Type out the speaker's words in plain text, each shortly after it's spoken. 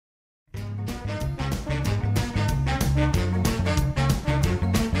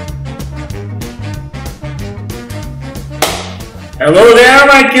Hello there,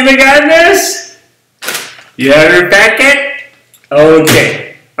 my kindergartners. You have your packet?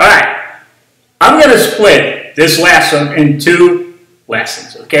 Okay. Alright. I'm going to split this lesson in two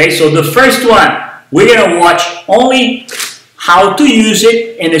lessons. Okay, so the first one, we're going to watch only how to use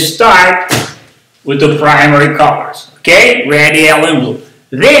it and start with the primary colors. Okay, red, yellow, and blue.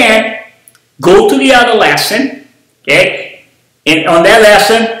 Then, go to the other lesson. Okay, and on that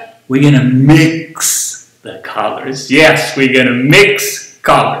lesson, we're going to mix the colors. Yes, we're going to mix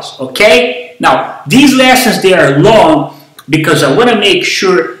colors. Okay? Now, these lessons, they are long because I want to make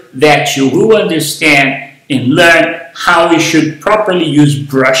sure that you will understand and learn how we should properly use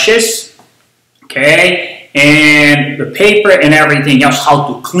brushes. Okay? And the paper and everything else,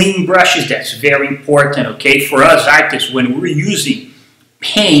 how to clean brushes. That's very important. Okay? For us artists, when we're using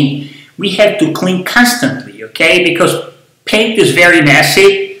paint, we have to clean constantly. Okay? Because paint is very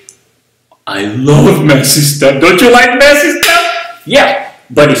messy. I love messy stuff. Don't you like messy stuff? Yeah,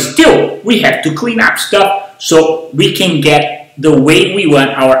 but still, we have to clean up stuff so we can get the way we want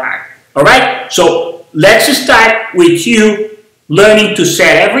our art. Alright? So, let's start with you learning to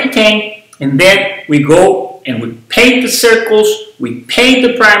set everything, and then we go and we paint the circles, we paint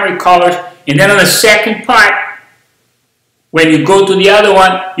the primary colors, and then on the second part, when you go to the other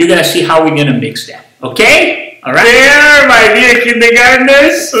one, you're going to see how we're going to mix that. Okay? Alright, there, my dear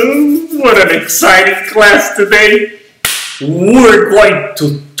kindergartners. What an exciting class today. We're going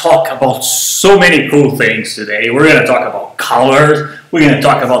to talk about so many cool things today. We're going to talk about colors. We're going to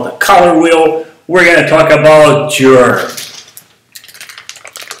talk about the color wheel. We're going to talk about your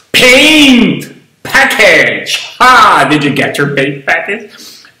paint package. Did you get your paint package?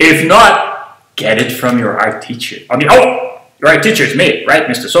 If not, get it from your art teacher. Your art teacher is me, right,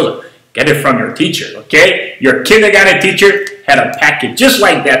 Mr. Souza? Get it from your teacher, okay? Your kindergarten teacher had a packet just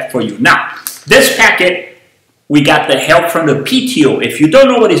like that for you. Now, this packet, we got the help from the PTO. If you don't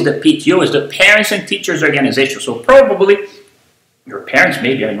know what is the PTO, it's the Parents and Teachers Organization. So probably your parents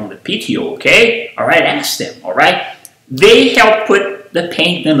maybe are on the PTO, okay? All right, ask them, all right? They help put the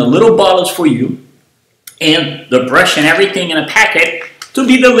paint in the little bottles for you and the brush and everything in a packet to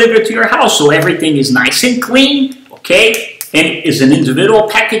be delivered to your house. So everything is nice and clean, okay? And it's an individual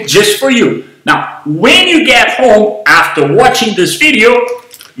packet just for you. Now, when you get home after watching this video,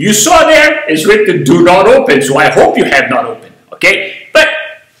 you saw there it's written do not open, so I hope you have not opened, okay? But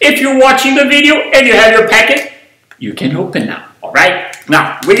if you're watching the video and you have your packet, you can open now, all right?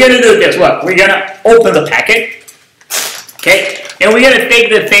 Now, we're going to do this. Look, we're going to open the packet, okay? And we're going to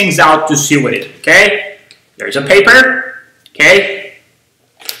take the things out to see what it is, okay? There's a paper, okay?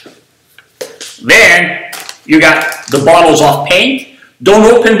 Then, you got the bottles of paint. Don't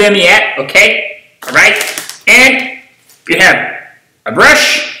open them yet, okay? All right? And you have a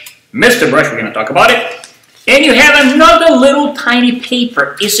brush, Mr. Brush, we're going to talk about it. And you have another little tiny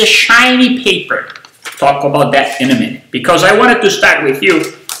paper. It's a shiny paper. Talk about that in a minute. Because I wanted to start with you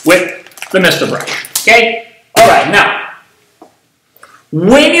with the Mr. Brush, okay? All right, now,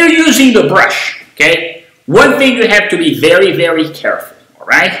 when you're using the brush, okay, one thing you have to be very, very careful, all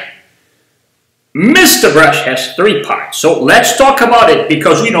right? Mr. Brush has three parts, so let's talk about it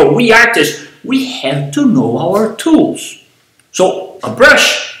because we artists, we have to know our tools. So a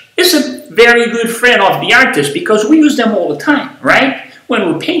brush is a very good friend of the artist because we use them all the time, right?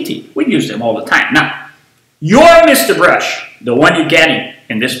 When we're painting, we use them all the time. Now, your Mr. Brush, the one you're getting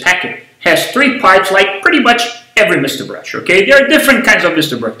in this packet, has three parts like pretty much every Mr. Brush, okay? There are different kinds of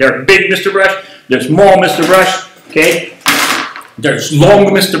Mr. Brush. There are big Mr. Brush, there's small Mr. Brush, okay? There's long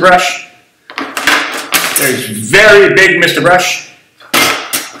Mr. Brush. There's very big Mr. Brush,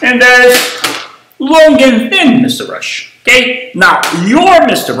 and there's long and thin Mr. Brush, okay? Now, your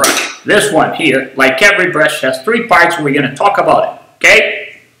Mr. Brush, this one here, like every brush, has three parts. We're going to talk about it,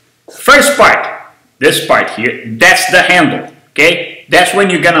 okay? First part, this part here, that's the handle, okay? That's when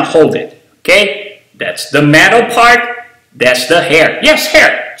you're going to hold it, okay? That's the metal part, that's the hair. Yes,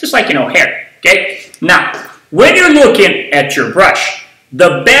 hair, just like, hair, okay? Now, when you're looking at your brush,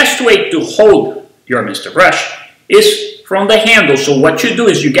 the best way to hold your Mr. Brush is from the handle. So what you do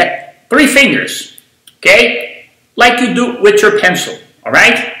is you get three fingers, okay? Like you do with your pencil, all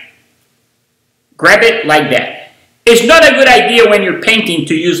right? Grab it like that. It's not a good idea when you're painting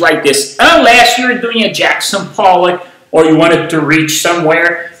to use like this unless you're doing a Jackson Pollock or you want it to reach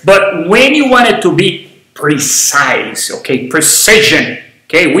somewhere. But when you want it to be precise, okay? Precision,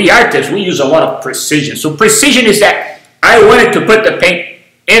 okay? We artists, we use a lot of precision. So precision is that I wanted to put the paint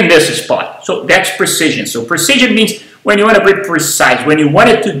in this spot. So that's precision. So precision means when you want to be precise, when you want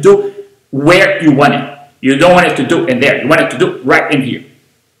it to do where you want it. You don't want it to do in there. You want it to do right in here.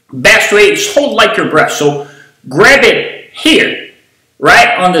 Best way is hold like your brush. So grab it here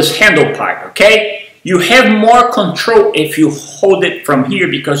right on this handle part, okay? You have more control if you hold it from here,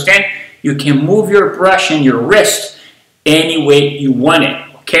 because then you can move your brush and your wrist any way you want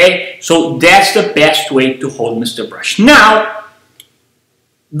it, okay? So that's the best way to hold Mr. Brush. Now,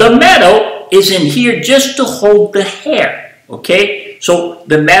 the metal is in here just to hold the hair, okay? So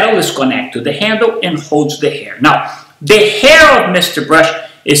the metal is connected to the handle and holds the hair. Now, the hair of Mr. Brush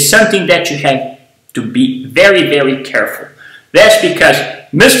is something that you have to be very, very careful. That's because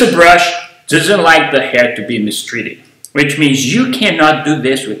Mr. Brush doesn't like the hair to be mistreated, which means you cannot do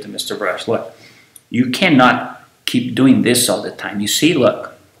this with the Mr. Brush. Look, you cannot keep doing this all the time. You see,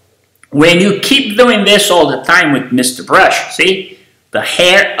 look, when you keep doing this all the time with Mr. Brush, see, the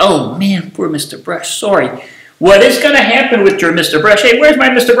hair, oh man, poor Mr. Brush, sorry. What is going to happen with your Mr. Brush? Hey, where's my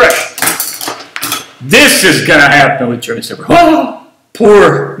Mr. Brush? This is going to happen with your Mr. Brush. Oh,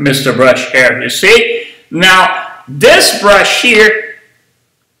 poor Mr. Brush hair, you see? Now, this brush here,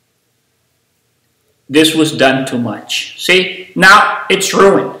 this was done too much. See? Now, it's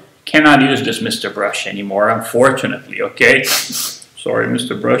ruined. Cannot use this Mr. Brush anymore, unfortunately, okay? Sorry,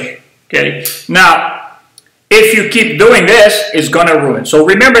 Mr. Brush, okay? Now, if you keep doing this, it's going to ruin. So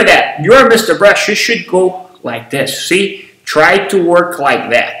remember that. Your Mr. Brush, you should go like this. See? Try to work like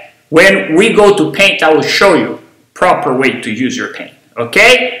that. When we go to paint, I will show you proper way to use your paint.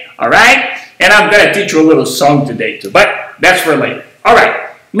 Okay? Alright? And I'm going to teach you a little song today too, but that's for later. Alright,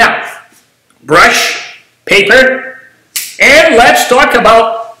 now, brush, paper, and let's talk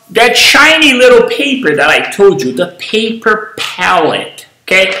about that shiny little paper that I told you, the paper palette.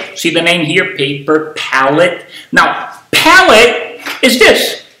 Okay? See the name here, paper palette. Now, palette is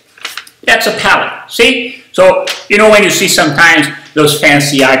this. That's a palette. See? So, you know when you see sometimes those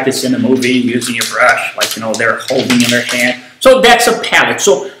fancy artists in a movie using a brush, like, you know, they're holding in their hand. So that's a palette.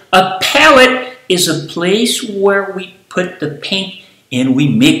 So a palette is a place where we put the paint and we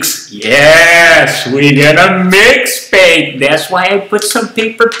mix. Yes, we're gonna mix paint. That's why I put some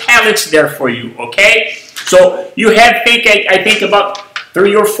paper palettes there for you, okay? So you have, I think about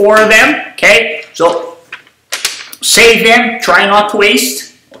 3 or 4 of them, okay? So save them, try not to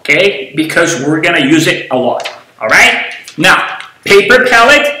waste, okay? Because we're gonna use it a lot, all right? Now, paper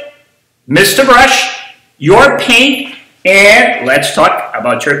palette, Mr. Brush, your paint, and let's talk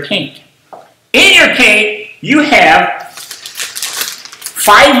about your paint. In your paint, you have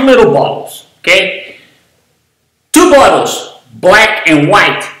 5 little bottles, okay? 2 bottles, black and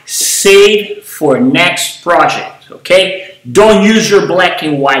white, save for next project, okay? Don't use your black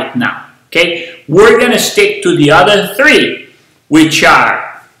and white now, okay? We're gonna stick to the other 3, which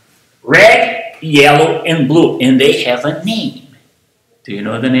are red, yellow, and blue, and they have a name. Do you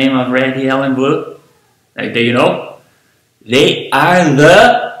know the name of red, yellow, and blue? Do you know? They are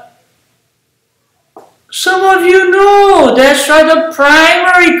the, some of you know, that's right, the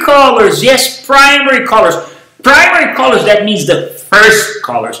primary colors. Yes, primary colors. Primary colors, that means the first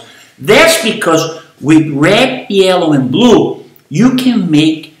colors. That's because with red, yellow, and blue, you can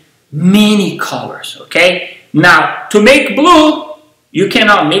make many colors, okay? Now, to make blue, you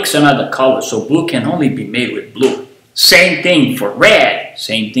cannot mix another color, so blue can only be made with blue. Same thing for red,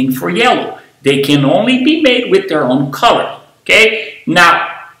 same thing for yellow. They can only be made with their own color, okay?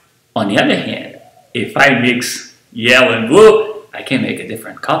 Now, on the other hand, if I mix yellow and blue, I can make a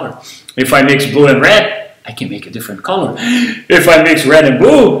different color. If I mix blue and red, I can make a different color. If I mix red and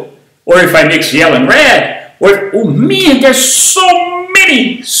blue, or if I mix yellow and red, or, oh man, there's so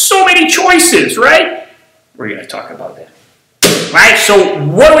many choices, right? We're going to talk about that. Right, so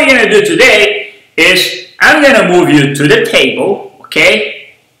what we're going to do today is I'm going to move you to the table,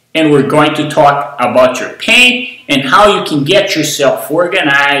 okay? And we're going to talk about your paint and how you can get yourself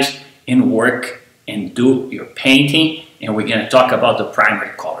organized and work and do your painting. And we're going to talk about the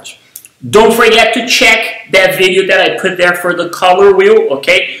primary colors. Don't forget to check that video that I put there for the color wheel,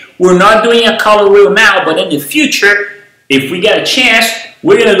 okay? We're not doing a color wheel now, but in the future, if we get a chance,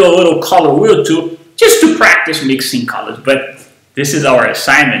 we're going to do a little color wheel too, just to practice mixing colors. But this is our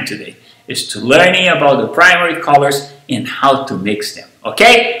assignment today, is to learning about the primary colors and how to mix them,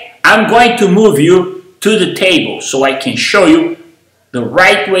 okay? I'm going to move you to the table so I can show you the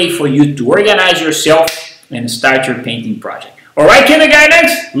right way for you to organize yourself and start your painting project. All right,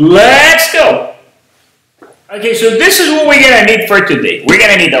 kindergartens, let's go. Okay, so this is what we're going to need for today. We're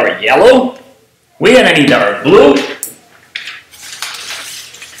going to need our yellow. We're going to need our blue.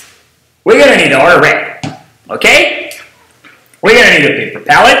 We're going to need our red, okay? We're going to need a paper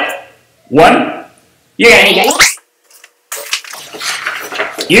palette. 1. You're going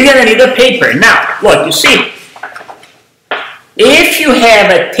to need a paper. Now, look, you see, if you have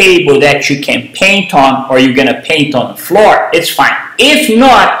a table that you can paint on or you're going to paint on the floor, it's fine. If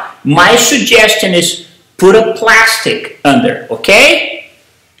not, my suggestion is put a plastic under, okay?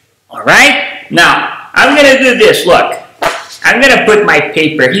 All right? Now, I'm going to do this. Look, I'm going to put my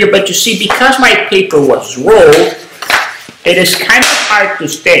paper here, but you see, because my paper was rolled, it is kind of hard to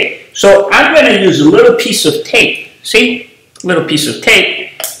stay. So I'm going to use a little piece of tape. See? A little piece of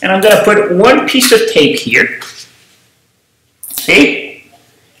tape. And I'm going to put one piece of tape here. See?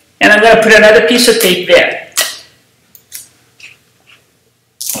 And I'm going to put another piece of tape there.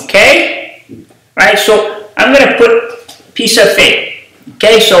 Okay? Right? So I'm going to put a piece of tape.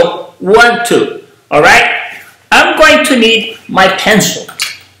 Okay? So 1, 2. All right? I'm going to need my pencil.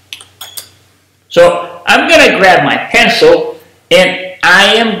 So I'm going to grab my pencil and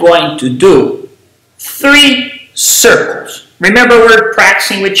I am going to do 3 circles. Remember, we're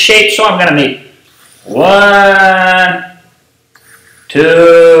practicing with shapes, so I'm going to make 1,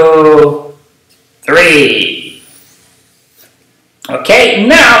 2, 3. Okay,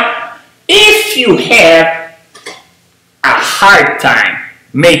 now, if you have a hard time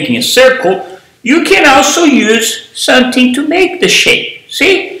making a circle, you can also use something to make the shape.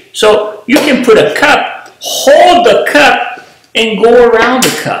 See? So you can put a cup, hold the cup, and go around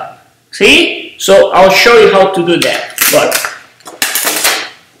the cup. See? So I'll show you how to do that. Look.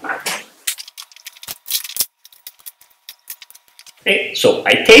 Okay, so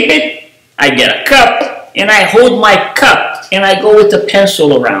I tape it, I get a cup, and I hold my cup, and I go with the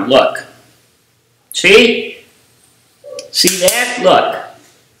pencil around. Look. See? See that? Look.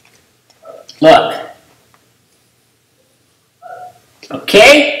 Look.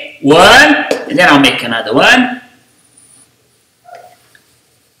 Okay, 1, and then I'll make another one.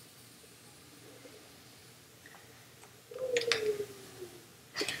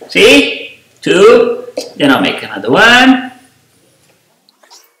 See? 2, then I'll make another one.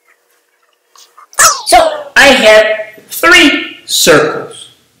 So I have 3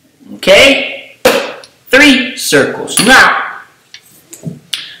 circles. Okay? 3 circles. Now,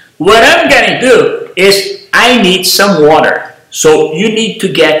 what I'm going to do is I need some water. So you need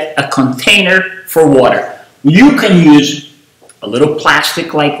to get a container for water. You can use a little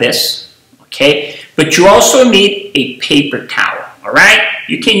plastic like this, okay? But you also need a paper towel, all right?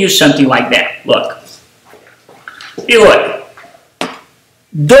 You can use something like that. Look. You look.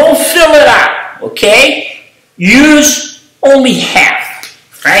 Don't fill it out, okay? Use only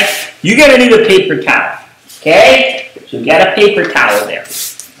half, right? You're going to need a paper towel, okay? So get a paper towel there,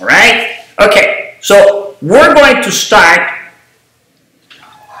 all right? Okay, so we're going to start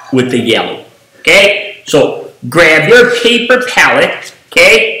with the yellow, okay? So grab your paper palette,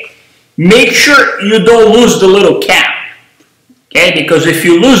 okay? Make sure you don't lose the little cap, okay? Because if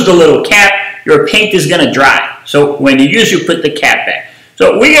you lose the little cap, your paint is gonna dry. So when you use, you put the cap back.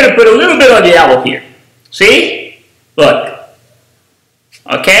 So we're gonna put a little bit of yellow here. See? Look.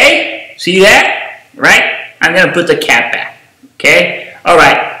 Okay? See that? Right? I'm gonna put the cap back. Okay? All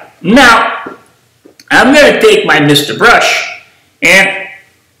right. Now, I'm gonna take my Mr. Brush and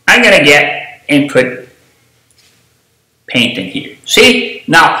I'm going to get and put paint in here. See?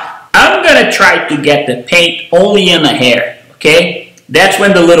 Now, I'm going to try to get the paint only in the hair. Okay? That's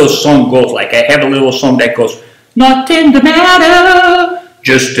when the little song goes. Like I have a little song that goes, not in the matter,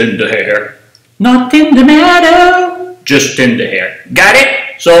 just in the hair. Not in the matter, just in the hair. Got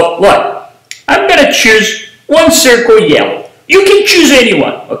it? So, look. I'm going to choose one circle yellow. You can choose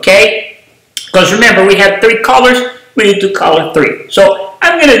anyone. Okay? Because remember, we have 3 colors. We need to color 3. So,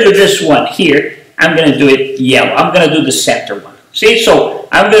 I'm going to do this one here. I'm going to do it yellow. I'm going to do the center one. See? So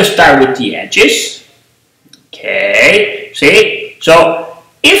I'm going to start with the edges. Okay. See? So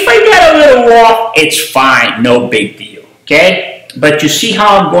if I get a little off, it's fine. No big deal. Okay? But you see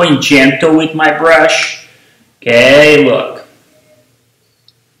how I'm going gentle with my brush? Okay. Look.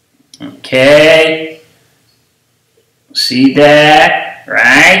 Okay. See that?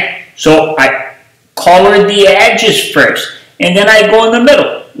 Right? So I color the edges first. And then I go in the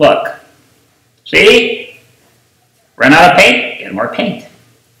middle. Look. See? Run out of paint, get more paint.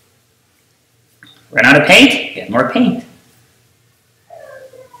 Run out of paint, get more paint.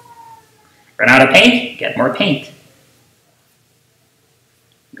 Run out of paint, get more paint.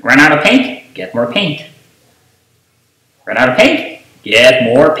 Run out of paint, get more paint. Run out of paint, get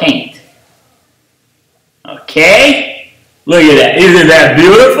more paint. Okay? Look at that. Isn't that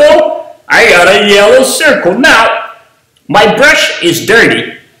beautiful? I got a yellow circle. Now, my brush is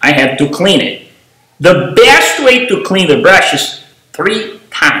dirty. I have to clean it. The best way to clean the brush is 3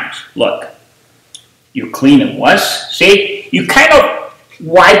 times. Look. You clean it once. See? You kind of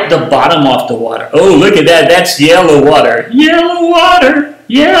wipe the bottom off the water. Oh, look at that. That's yellow water. Yellow water.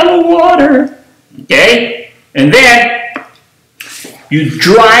 Yellow water. Okay? And then You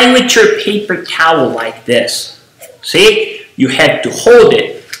dry with your paper towel like this. See? You have to hold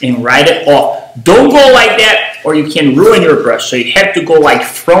it and write it off. Don't go like that or you can ruin your brush. So you have to go like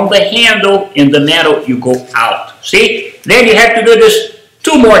from the handle in the metal, you go out. See? Then you have to do this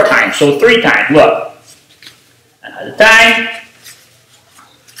 2 more times. So 3 times. Look. Another time.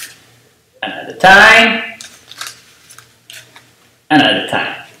 Another time. Another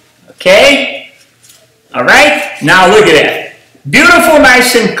time. Okay? Alright? Now look at that. Beautiful,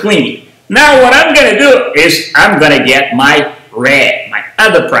 nice and clean. Now what I'm going to do is I'm going to get my red, my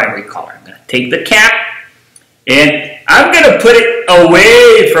other primary color. I'm going to take the cap and I'm going to put it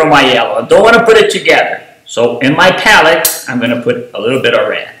away from my yellow. I don't want to put it together. So in my palette, I'm going to put a little bit of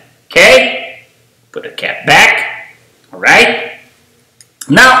red. Okay? Put the cap back. Alright?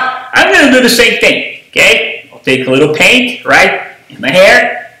 Now I'm going to do the same thing. Okay? I'll take a little paint, right, in my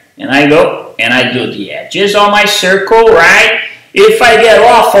hair, and I go and I do the edges on my circle, right? If I get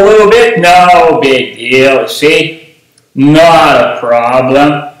off a little bit, no big deal, see? Not a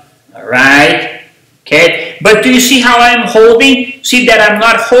problem, all right? Okay, but do you see how I'm holding? See that I'm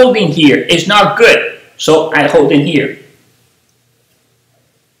not holding here. It's not good, so I hold in here.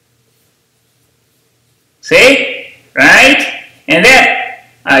 See? Right? And then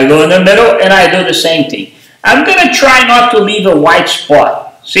I go in the middle and I do the same thing. I'm going to try not to leave a white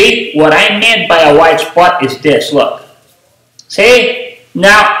spot. See? What I meant by a white spot is this, look. See?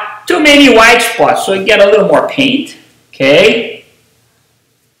 Now, too many white spots, so you get a little more paint. Okay?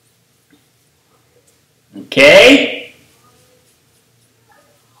 Okay?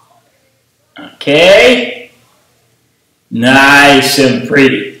 Okay? Nice and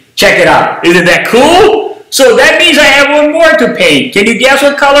pretty. Check it out. Isn't that cool? So that means I have 1 more to paint. Can you guess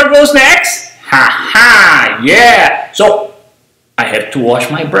what color goes next? Ha ha! Yeah! So, I have to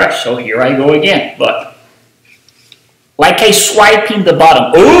wash my brush. So here I go again. Look. Like I swiping the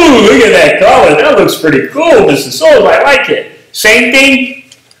bottom. Ooh, look at that color. That looks pretty cool, Mr. Souza. I like it. Same thing.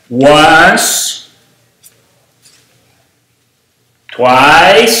 Once.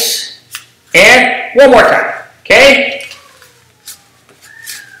 Twice. And 1 more time. Okay?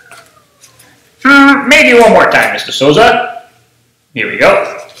 Maybe 1 more time, Mr. Souza. Here we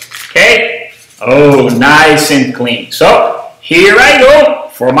go. Okay? Oh, nice and clean. So, here I go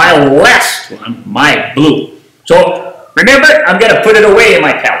for my last one, my blue. So, remember, I'm going to put it away in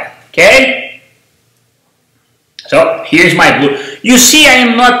my palette, okay? So, here's my blue. You see, I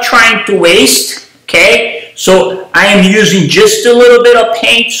am not trying to waste, okay? So, I am using just a little bit of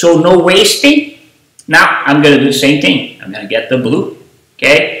paint, so no wasting. Now, I'm going to do the same thing. I'm going to get the blue,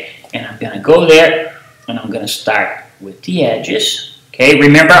 okay? And I'm going to go there, and I'm going to start with the edges, okay?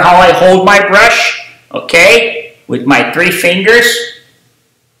 Remember how I hold my brush, okay? With my 3 fingers.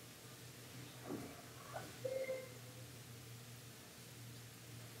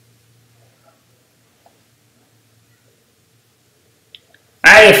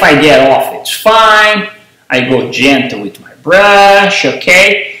 If I get off, it's fine. I go gentle with my brush,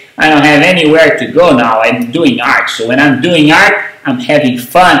 okay? I don't have anywhere to go now. I'm doing art. So when I'm doing art, I'm having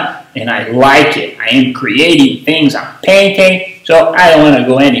fun and I like it. I am creating things, I'm painting, so I don't want to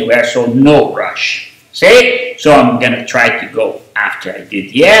go anywhere, so no rush. See? So I'm going to try to go after I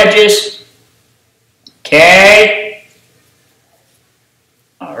did the edges. Okay.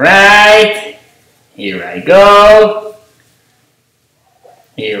 All right. Here I go.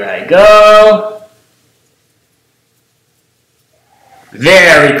 Here I go.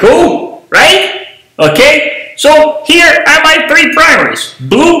 Very cool, right? Okay, so here are my 3 primaries.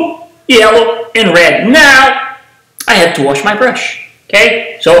 Blue, yellow, and red. Now, I have to wash my brush.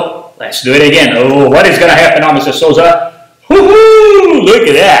 Okay, so let's do it again. Oh, what is going to happen now, Mr. Souza? Woohoo! Look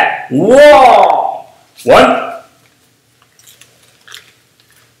at that. Whoa! 1,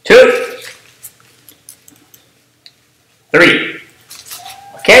 2, 3.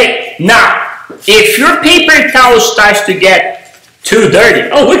 Okay, now, if your paper towel starts to get too dirty,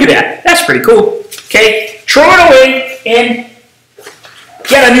 oh, look at that. That's pretty cool. Okay, throw it away and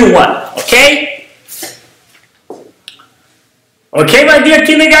get a new one. Okay? Okay, my dear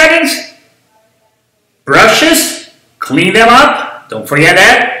kindergartens? Brushes, clean them up. Don't forget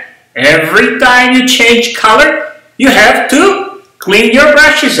that. Every time you change color, you have to clean your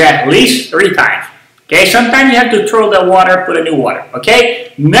brushes at least 3 times. Okay, sometimes you have to throw the water, put a new water.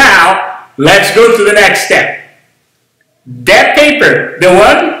 Okay, now let's go to the next step. That paper, the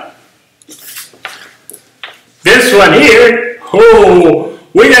one, this one here, oh,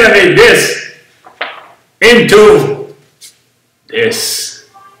 we're gonna make this into this.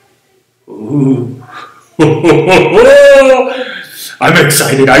 Ooh. I'm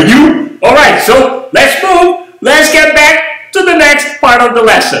excited, are you? Alright, so let's move. Let's get back to the next part. part of the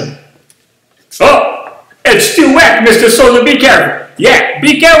lesson. Oh, it's too wet, Mr. Souza, be careful. Yeah,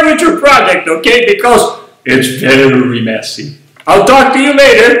 be careful with your project, okay, because it's very messy. I'll talk to you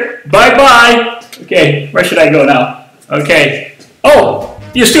later. Bye-bye. Okay, where should I go now? Okay. Oh,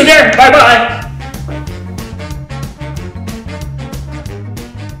 you still there? Bye-bye.